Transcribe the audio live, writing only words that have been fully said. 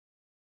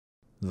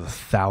The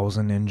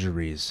 1,000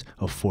 injuries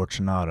of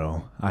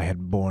Fortunato I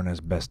had borne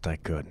as best I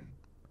could.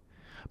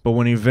 But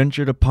when he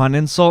ventured upon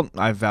insult,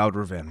 I vowed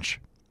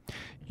revenge.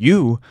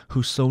 You,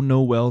 who so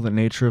know well the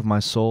nature of my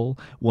soul,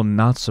 will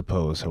not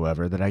suppose,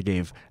 however, that I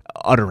gave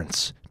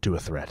utterance to a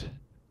threat.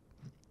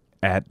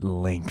 At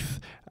length,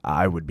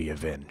 I would be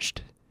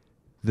avenged.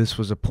 This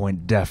was a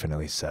point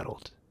definitely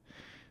settled.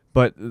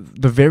 But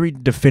the very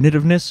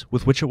definitiveness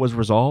with which it was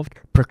resolved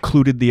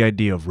precluded the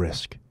idea of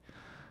risk.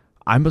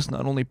 I must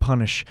not only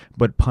punish,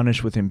 but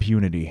punish with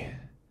impunity.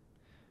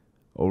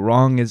 A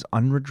wrong is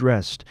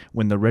unredressed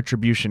when the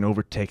retribution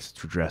overtakes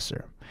its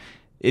redresser.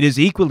 It is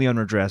equally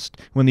unredressed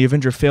when the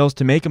avenger fails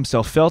to make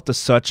himself felt as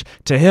such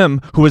to him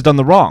who has done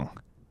the wrong.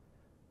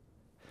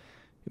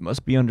 It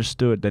must be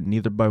understood that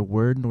neither by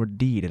word nor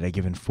deed had I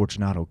given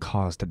Fortunato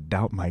cause to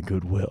doubt my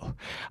goodwill.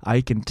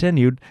 I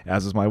continued,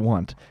 as is my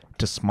wont,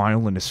 to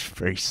smile in his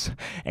face,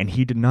 and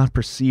he did not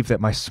perceive that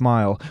my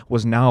smile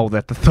was now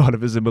at the thought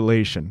of his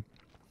immolation.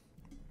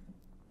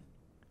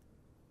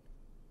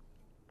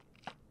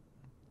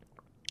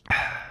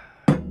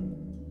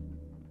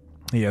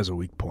 He has a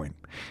weak point,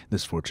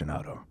 this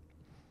Fortunato.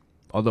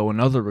 Although in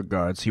other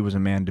regards he was a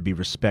man to be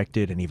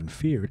respected and even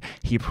feared,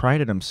 he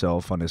prided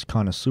himself on his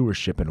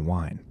connoisseurship in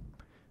wine.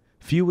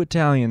 Few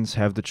Italians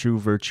have the true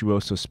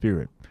virtuoso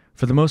spirit.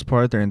 For the most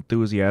part, their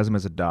enthusiasm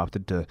is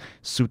adopted to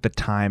suit the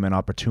time and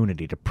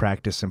opportunity to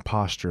practice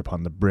imposture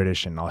upon the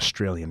British and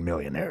Australian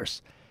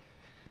millionaires.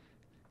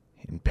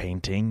 In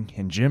painting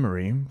and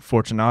gimmery,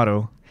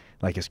 Fortunato,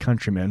 like his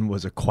countrymen,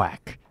 was a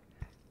quack.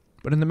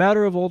 But in the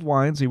matter of old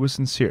wines, he was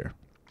sincere.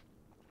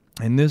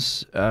 In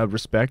this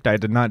respect, I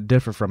did not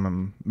differ from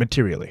him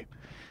materially.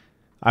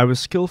 I was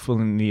skillful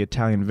in the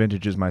Italian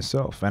vintages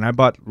myself, and I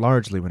bought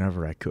largely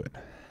whenever I could.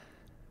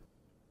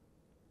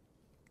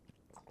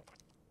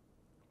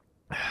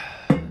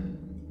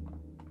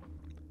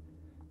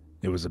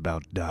 It was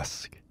about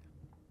dusk.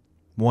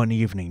 One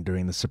evening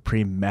during the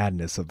supreme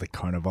madness of the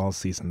Carnival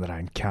season that I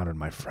encountered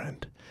my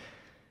friend.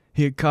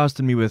 He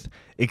accosted me with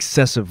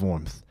excessive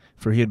warmth,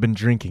 for he had been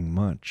drinking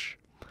much.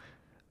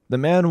 The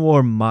man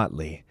wore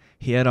motley.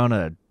 He had on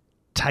a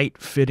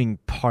tight-fitting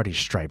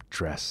party-striped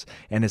dress,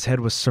 and his head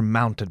was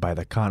surmounted by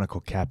the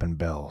conical cap and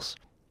bells.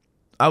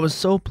 I was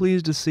so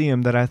pleased to see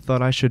him that I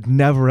thought I should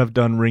never have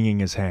done wringing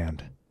his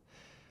hand.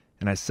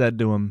 And I said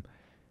to him,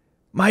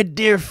 "My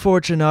dear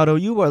Fortunato,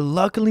 you are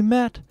luckily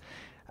met.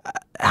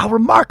 How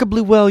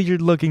remarkably well you're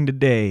looking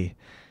today.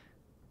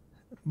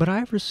 But I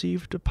have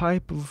received a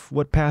pipe of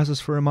what passes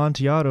for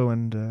Amontillado,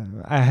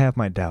 and I have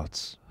my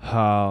doubts."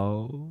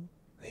 "How?"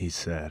 he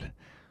said.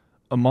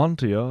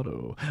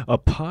 "Amontillado? A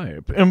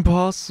pipe?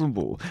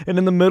 Impossible! And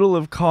in the middle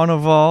of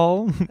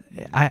Carnival?"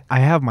 I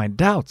have my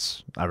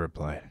doubts," I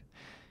replied.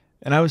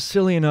 "And I was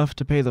silly enough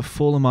to pay the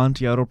full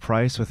Amontillado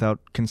price without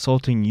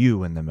consulting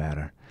you in the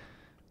matter.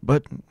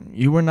 But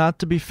you were not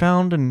to be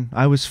found, and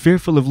I was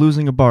fearful of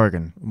losing a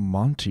bargain."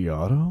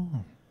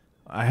 "Amontillado?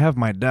 I have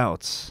my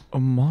doubts."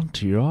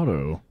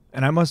 "Amontillado?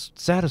 And I must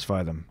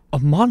satisfy them."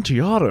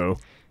 "Amontillado?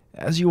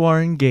 As you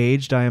are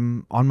engaged, I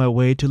am on my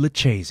way to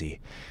Lucchese.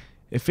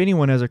 If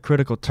anyone has a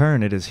critical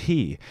turn, it is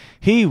he.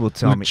 He will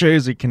tell me—"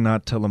 "Lucchese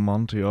cannot tell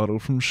Amontillado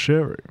from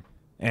sherry."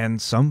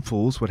 "And some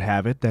fools would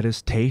have it that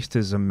his taste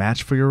is a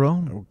match for your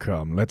own." "Oh,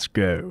 come, let's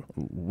go."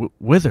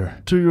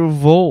 Whither?" "To your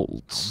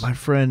vaults." "My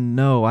friend,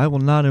 no, I will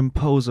not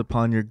impose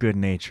upon your good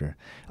nature.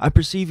 I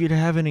perceive you to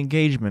have an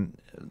engagement.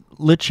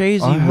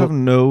 Lucchese I have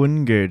no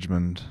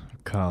engagement.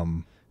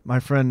 Come." "My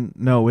friend,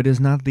 no, it is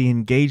not the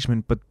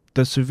engagement, but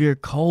the severe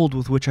cold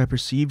with which I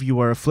perceive you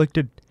are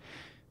afflicted.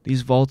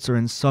 These vaults are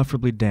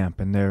insufferably damp,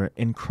 and they're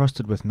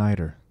encrusted with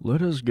nitre."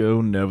 "Let us go,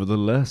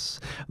 nevertheless.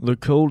 The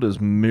cold is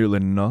merely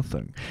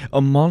nothing.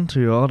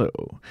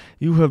 Amontillado,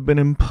 you have been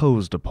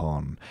imposed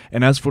upon.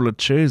 And as for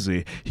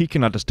Lucchese, he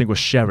cannot distinguish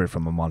sherry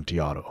from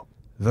Amontillado."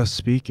 Thus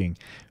speaking,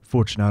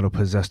 Fortunato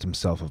possessed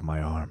himself of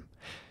my arm.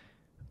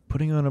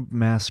 Putting on a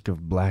mask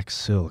of black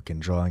silk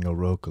and drawing a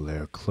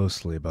roquelaire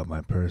closely about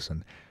my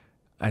person,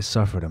 I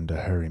suffered him to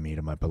hurry me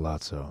to my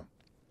palazzo.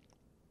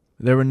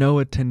 There were no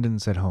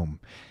attendants at home.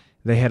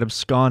 They had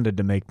absconded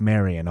to make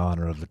merry in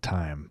honor of the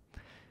time.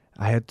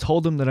 I had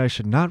told them that I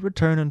should not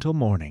return until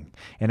morning,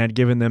 and had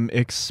given them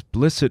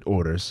explicit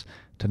orders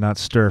to not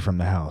stir from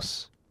the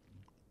house.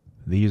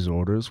 These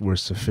orders were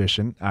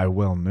sufficient, I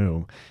well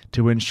knew,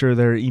 to ensure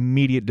their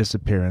immediate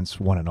disappearance,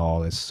 one and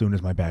all, as soon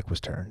as my back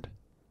was turned.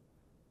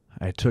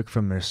 I took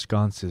from their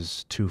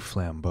sconces 2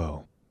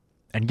 flambeaux,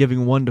 and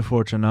giving one to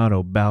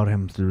Fortunato, bowed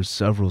him through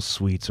several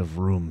suites of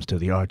rooms to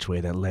the archway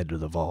that led to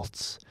the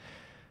vaults.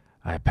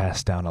 I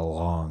passed down a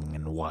long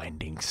and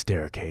winding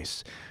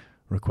staircase,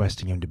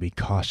 requesting him to be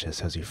cautious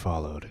as he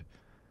followed.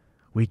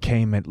 We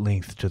came at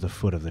length to the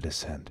foot of the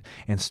descent,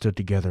 and stood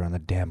together on the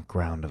damp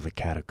ground of the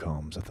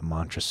catacombs of the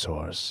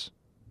Montresors.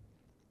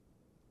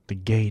 The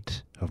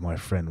gait of my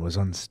friend was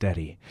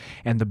unsteady,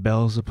 and the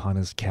bells upon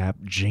his cap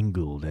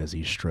jingled as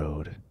he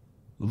strode.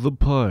 "The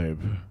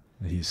pipe,"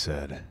 he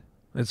said.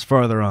 "It's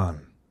farther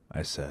on,"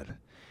 I said.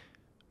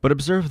 "But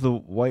observe the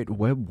white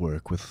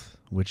web-work with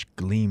which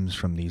gleams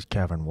from these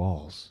cavern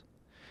walls.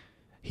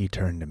 He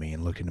turned to me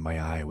and looked into my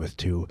eye with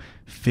two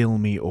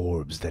filmy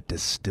orbs that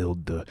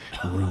distilled the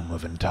rheum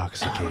of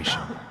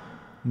intoxication.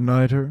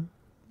 Niter?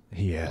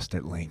 He asked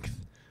at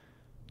length.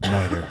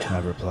 Niter, I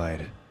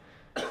replied.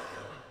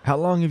 How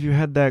long have you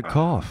had that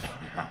cough?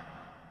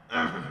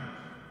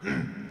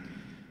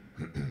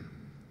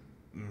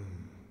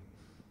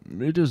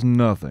 It is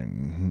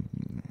nothing,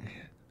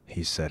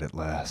 he said at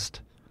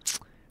last.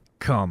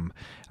 Come,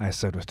 I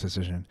said with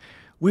decision.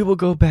 We will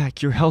go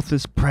back. Your health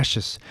is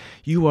precious.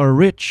 You are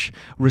rich,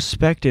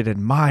 respected,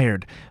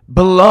 admired,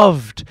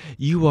 beloved.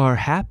 You are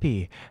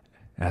happy,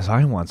 as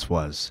I once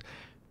was.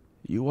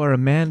 You are a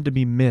man to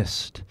be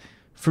missed.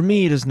 For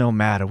me it is no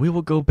matter. We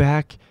will go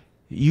back.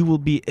 You will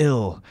be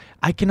ill.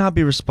 I cannot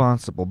be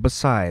responsible.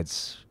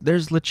 Besides,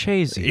 there's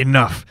Lucchese.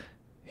 Enough,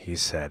 he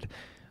said.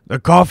 The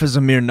cough is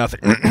a mere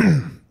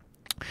nothing.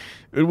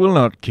 It will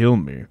not kill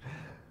me.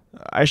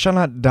 I shall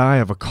not die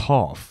of a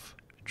cough.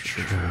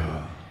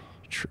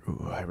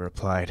 True, I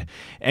replied.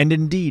 And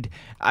indeed,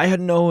 I had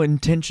no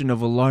intention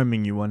of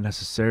alarming you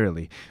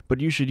unnecessarily, but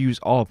you should use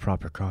all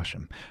proper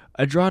caution.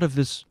 A draught of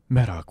this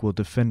medoc will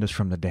defend us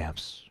from the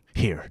damps.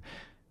 Here.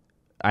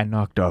 I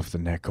knocked off the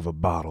neck of a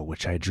bottle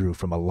which I drew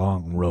from a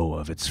long row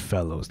of its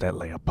fellows that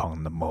lay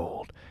upon the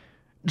mold.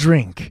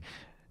 Drink,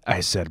 I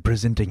said,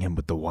 presenting him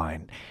with the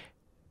wine.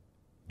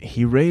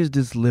 He raised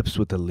his lips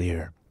with a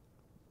leer.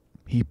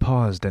 He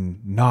paused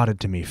and nodded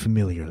to me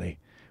familiarly,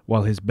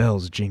 while his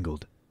bells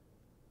jingled.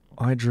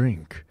 I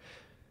drink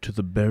to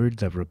the buried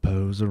that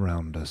repose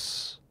around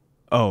us.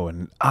 Oh,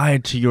 and I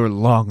to your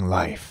long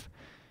life.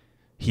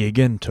 He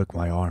again took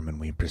my arm and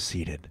we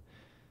proceeded.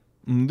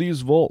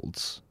 These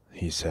vaults,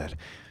 he said,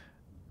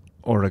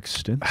 are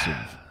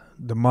extensive.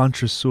 The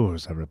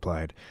Montresors, I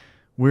replied.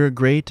 We're a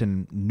great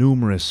and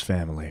numerous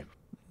family.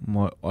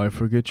 Why, I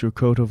forget your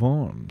coat of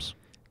arms.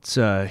 It's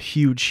a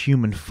huge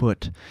human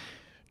foot,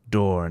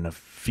 door in a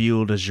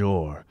field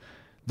azure.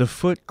 The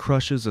foot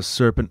crushes a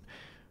serpent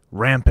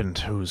rampant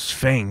whose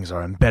fangs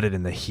are embedded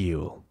in the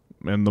heel.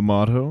 And the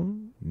motto?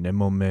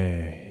 Nemo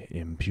me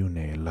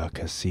impune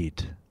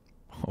lacessit.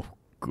 Oh,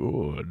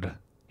 good,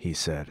 he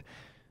said.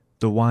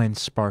 The wine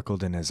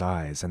sparkled in his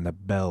eyes, and the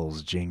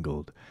bells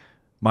jingled.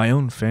 My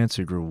own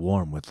fancy grew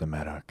warm with the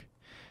medoc.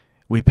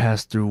 We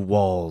passed through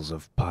walls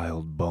of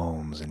piled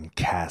bones and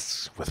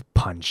casks with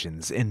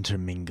puncheons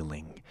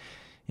intermingling.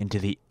 Into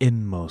the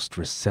inmost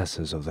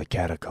recesses of the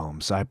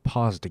catacombs I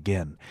paused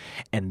again,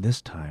 and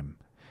this time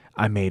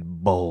I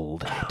made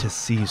bold to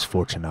seize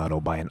Fortunato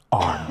by an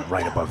arm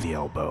right above the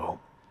elbow.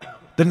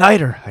 The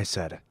niter, I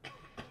said.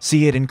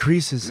 See, it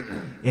increases.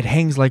 It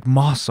hangs like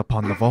moss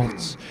upon the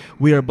vaults.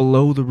 We are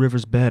below the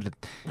river's bed.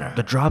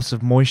 The drops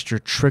of moisture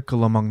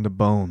trickle among the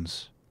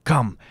bones.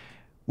 Come,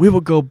 we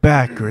will go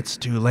back, or it's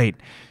too late.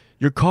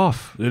 Your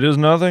cough. It is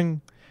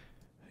nothing,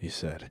 he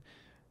said.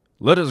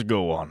 Let us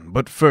go on,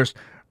 but first,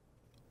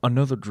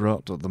 another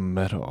draught of the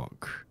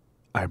medoc.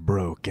 I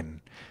broke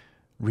and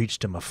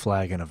reached him a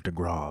flagon of de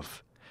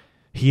Grave.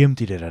 He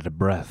emptied it at a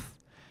breath.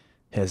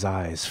 His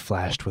eyes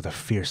flashed with a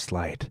fierce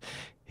light.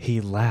 He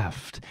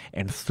laughed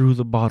and threw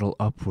the bottle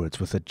upwards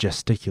with a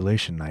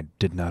gesticulation I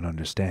did not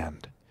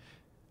understand.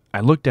 I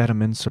looked at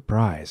him in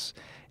surprise,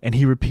 and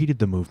he repeated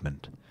the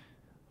movement.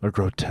 A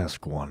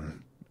grotesque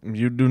one.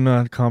 You do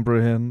not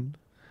comprehend?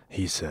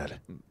 He said.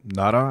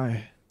 Not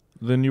I.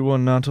 Then you are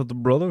not of the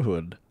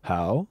Brotherhood.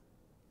 How?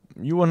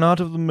 You are not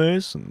of the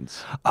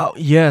Masons. Oh,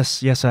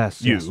 yes.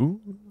 You?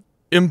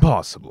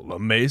 Impossible. A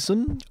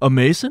Mason? A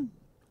Mason?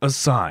 A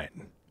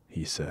sign,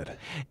 he said.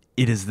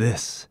 It is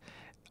this,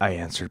 I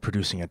answered,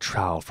 producing a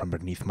trowel from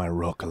beneath my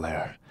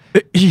roquelaire.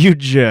 You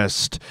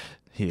jest,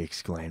 he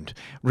exclaimed,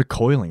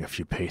 recoiling a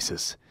few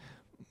paces.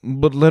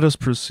 But let us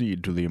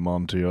proceed to the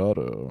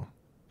Amontillado.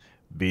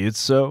 Be it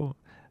so,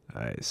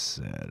 I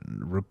said,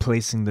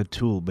 replacing the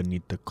tool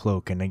beneath the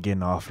cloak and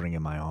again offering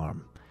him my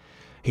arm.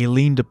 He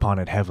leaned upon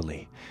it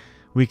heavily.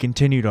 We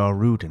continued our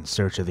route in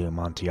search of the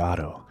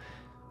Amontillado.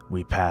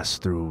 We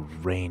passed through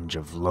a range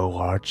of low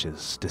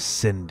arches,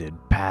 descended,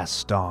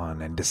 passed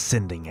on, and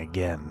descending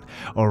again,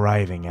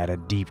 arriving at a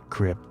deep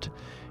crypt,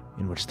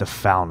 in which the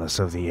foulness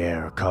of the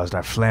air caused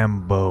our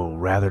flambeaux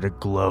rather to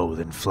glow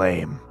than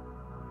flame.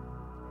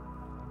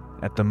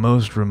 At the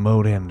most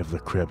remote end of the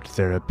crypt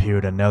there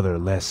appeared another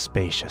less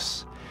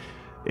spacious.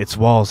 Its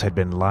walls had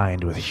been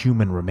lined with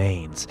human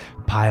remains,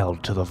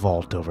 piled to the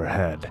vault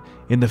overhead,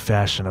 in the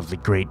fashion of the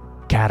great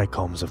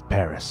catacombs of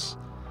Paris.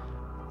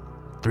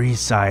 3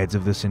 sides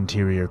of this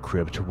interior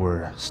crypt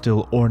were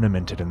still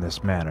ornamented in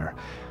this manner.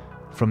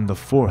 From the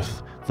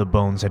 4th, the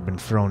bones had been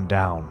thrown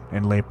down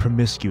and lay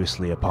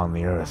promiscuously upon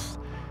the earth,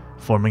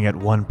 forming at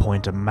one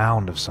point a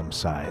mound of some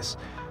size.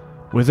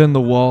 Within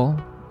the wall,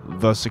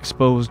 thus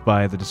exposed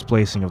by the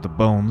displacing of the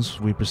bones,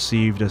 we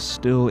perceived a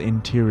still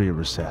interior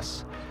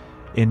recess,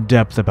 in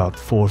depth about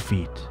 4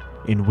 feet,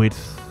 in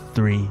width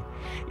 3,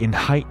 in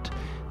height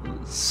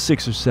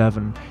 6 or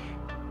 7.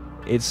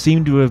 It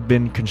seemed to have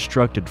been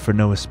constructed for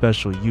no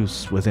especial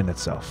use within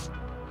itself,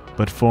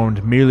 but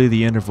formed merely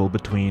the interval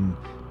between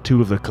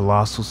 2 of the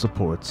colossal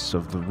supports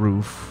of the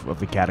roof of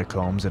the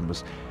catacombs and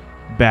was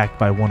backed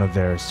by one of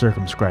their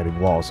circumscribing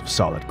walls of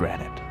solid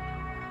granite.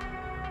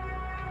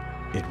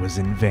 It was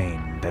in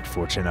vain that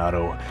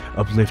Fortunato,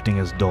 uplifting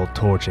his dull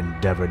torch,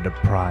 endeavored to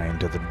pry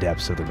into the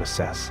depths of the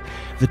recess.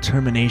 The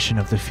termination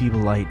of the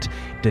feeble light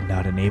did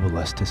not enable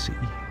us to see.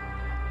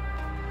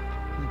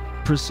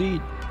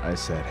 "Proceed," I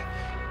said.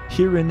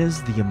 "Herein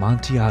is the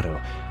Amontillado.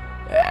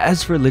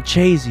 As for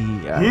Lucchese..."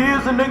 "He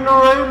is an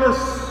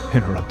ignoramus,"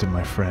 interrupted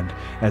my friend,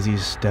 as he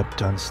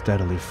stepped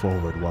unsteadily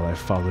forward while I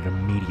followed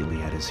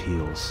immediately at his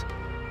heels.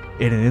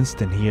 In an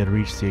instant he had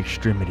reached the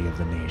extremity of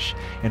the niche,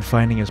 and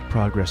finding his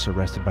progress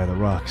arrested by the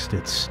rock,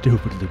 stood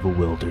stupidly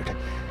bewildered.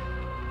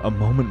 A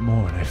moment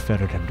more and I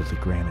fettered him to the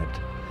granite.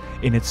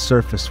 In its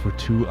surface were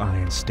two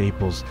iron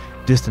staples,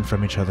 distant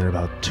from each other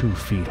about 2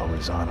 feet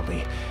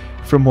horizontally.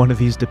 From one of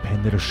these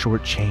depended a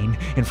short chain,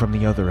 and from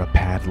the other a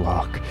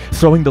padlock.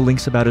 Throwing the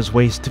links about his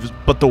waist, it was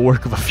but the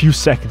work of a few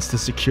seconds to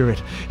secure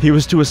it. He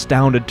was too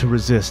astounded to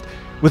resist.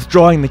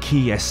 Withdrawing the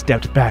key, I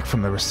stepped back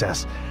from the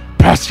recess.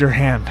 "Pass your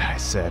hand," I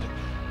said.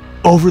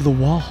 "Over the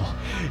wall.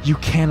 You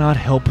cannot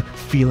help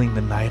feeling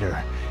the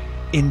niter.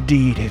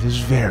 Indeed, it is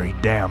very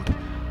damp.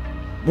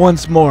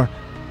 Once more,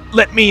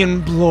 let me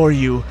implore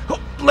you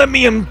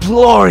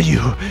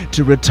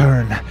to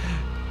return."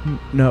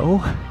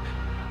 "No?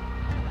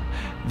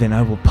 Then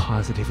I will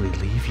positively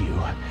leave you.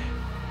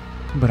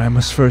 But I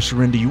must first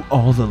render you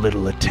all the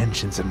little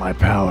attentions in my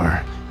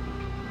power."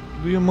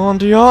 "The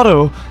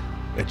Amontillado!"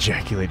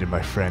 ejaculated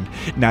my friend,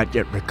 not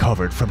yet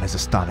recovered from his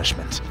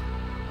astonishment.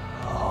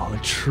 "Oh,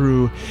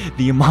 true,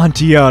 the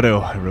Amontillado,"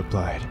 I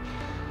replied.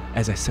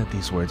 As I said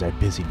these words, I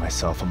busied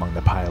myself among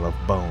the pile of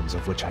bones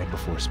of which I had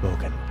before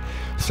spoken.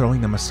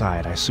 Throwing them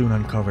aside, I soon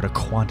uncovered a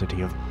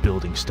quantity of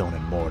building stone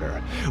and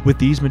mortar. With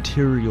these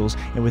materials,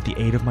 and with the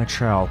aid of my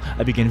trowel,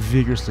 I began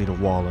vigorously to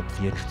wall up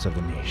the entrance of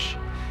the niche.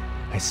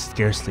 I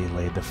scarcely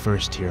laid the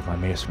first tier of my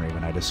masonry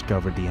when I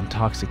discovered the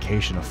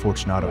intoxication of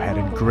Fortunato had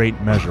in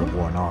great measure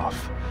worn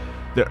off.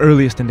 The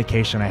earliest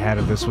indication I had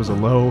of this was a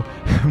low,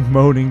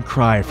 moaning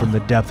cry from the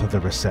depth of the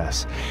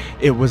recess.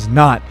 It was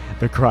not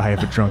the cry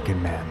of a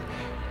drunken man.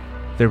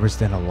 There was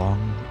then a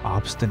long,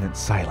 obstinate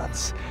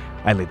silence.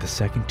 I laid the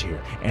second tier,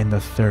 and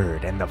the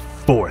third, and the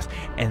fourth,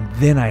 and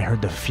then I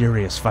heard the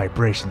furious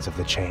vibrations of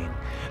the chain.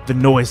 The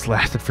noise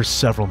lasted for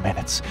several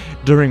minutes,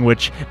 during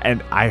which,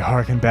 and I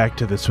hearkened back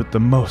to this with the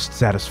most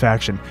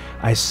satisfaction,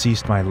 I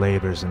ceased my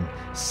labors and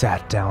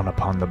sat down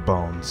upon the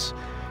bones.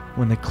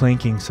 When the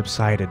clanking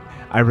subsided,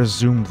 I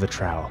resumed the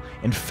trowel,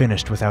 and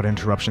finished without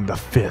interruption the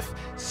 5th,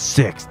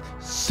 6th,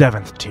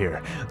 7th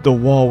tier. The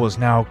wall was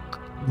now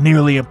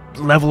nearly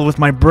level with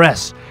my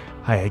breast.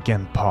 I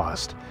again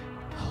paused,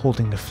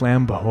 holding the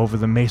flambeau over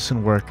the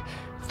mason work,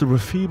 threw a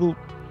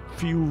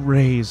few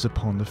rays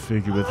upon the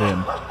figure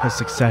within. A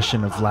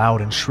succession of loud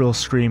and shrill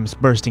screams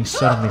bursting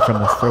suddenly from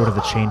the throat of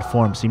the chained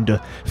form seemed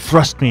to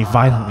thrust me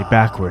violently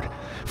backward.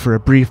 For a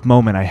brief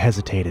moment I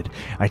hesitated.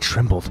 I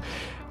trembled.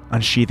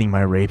 Unsheathing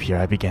my rapier,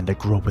 I began to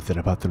grope with it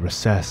about the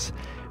recess,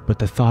 but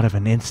the thought of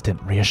an instant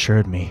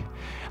reassured me.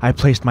 I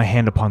placed my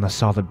hand upon the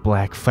solid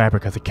black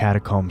fabric of the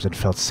catacombs and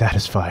felt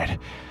satisfied.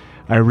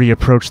 I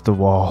reapproached the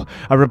wall.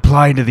 I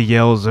replied to the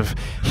yells of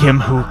him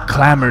who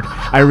clamored.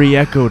 I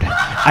re-echoed.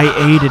 I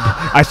aided.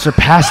 I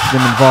surpassed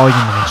them in volume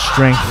and in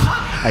strength.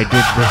 I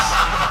did this,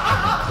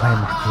 and the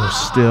clamor grew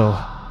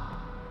still.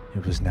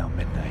 It was now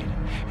midnight,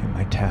 and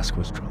my task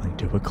was drawing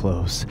to a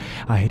close.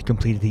 I had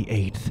completed the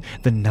 8th,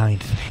 the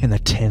 9th, and the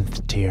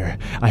 10th tier.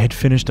 I had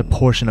finished a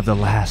portion of the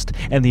last,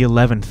 and the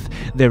 11th.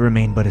 There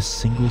remained but a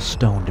single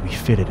stone to be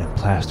fitted and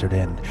plastered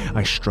in.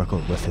 I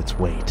struggled with its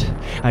weight.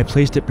 I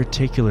placed it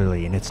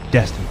particularly in its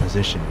destined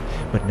position,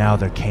 but now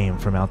there came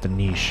from out the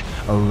niche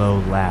a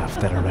low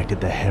laugh that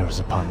erected the hairs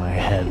upon my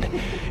head.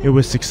 It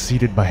was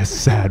succeeded by a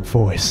sad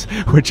voice,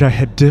 which I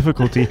had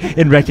difficulty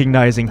in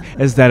recognizing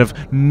as that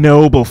of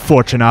noble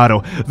Fortunato.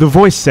 The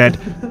voice said,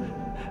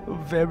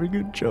 "Very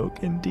good joke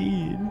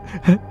indeed.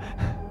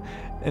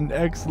 An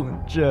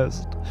excellent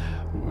jest.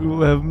 We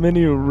will have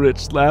many a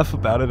rich laugh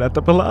about it at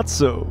the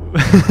palazzo.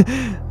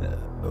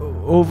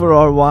 Over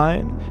our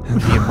wine?"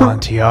 "The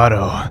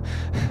Amontillado,"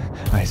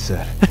 I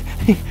said.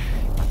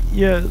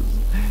 "Yes,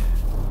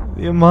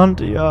 the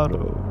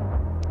Amontillado.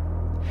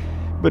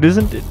 But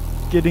isn't it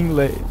getting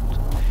late?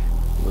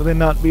 Will they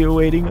not be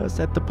awaiting us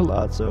at the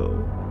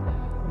palazzo?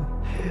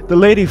 The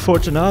Lady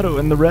Fortunato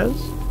and the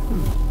rest?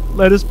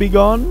 Let us be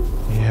gone?"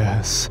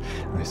 "Yes,"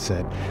 I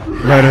said.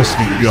 "Let us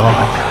be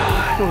gone."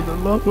 "For the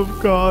love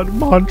of God,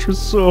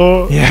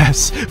 Montresor."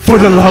 "Yes, for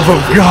the love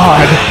of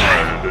God."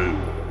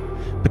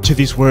 But to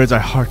these words I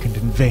hearkened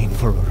in vain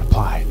for a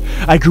reply.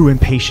 I grew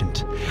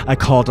impatient. I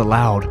called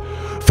aloud,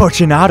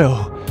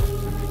 "Fortunato!"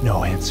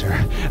 No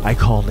answer. I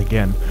called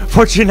again,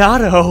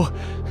 "Fortunato!"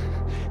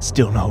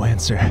 Still no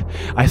answer.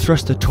 I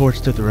thrust the torch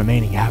through the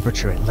remaining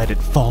aperture and let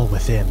it fall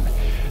within.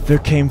 There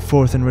came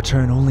forth in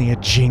return only a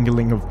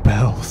jingling of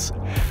bells.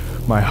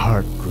 My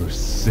heart grew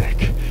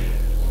sick,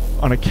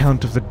 on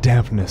account of the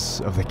dampness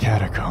of the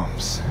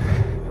catacombs.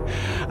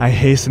 I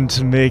hastened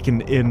to make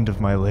an end of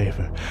my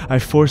labor. I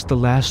forced the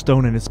last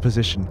stone in its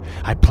position.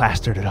 I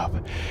plastered it up.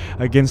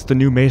 Against the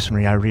new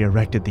masonry, I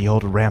re-erected the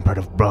old rampart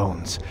of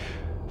bones.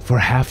 For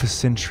half a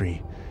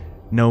century,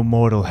 no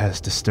mortal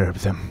has disturbed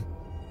them.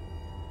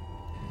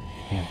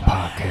 In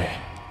pace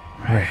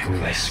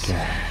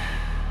requiescat.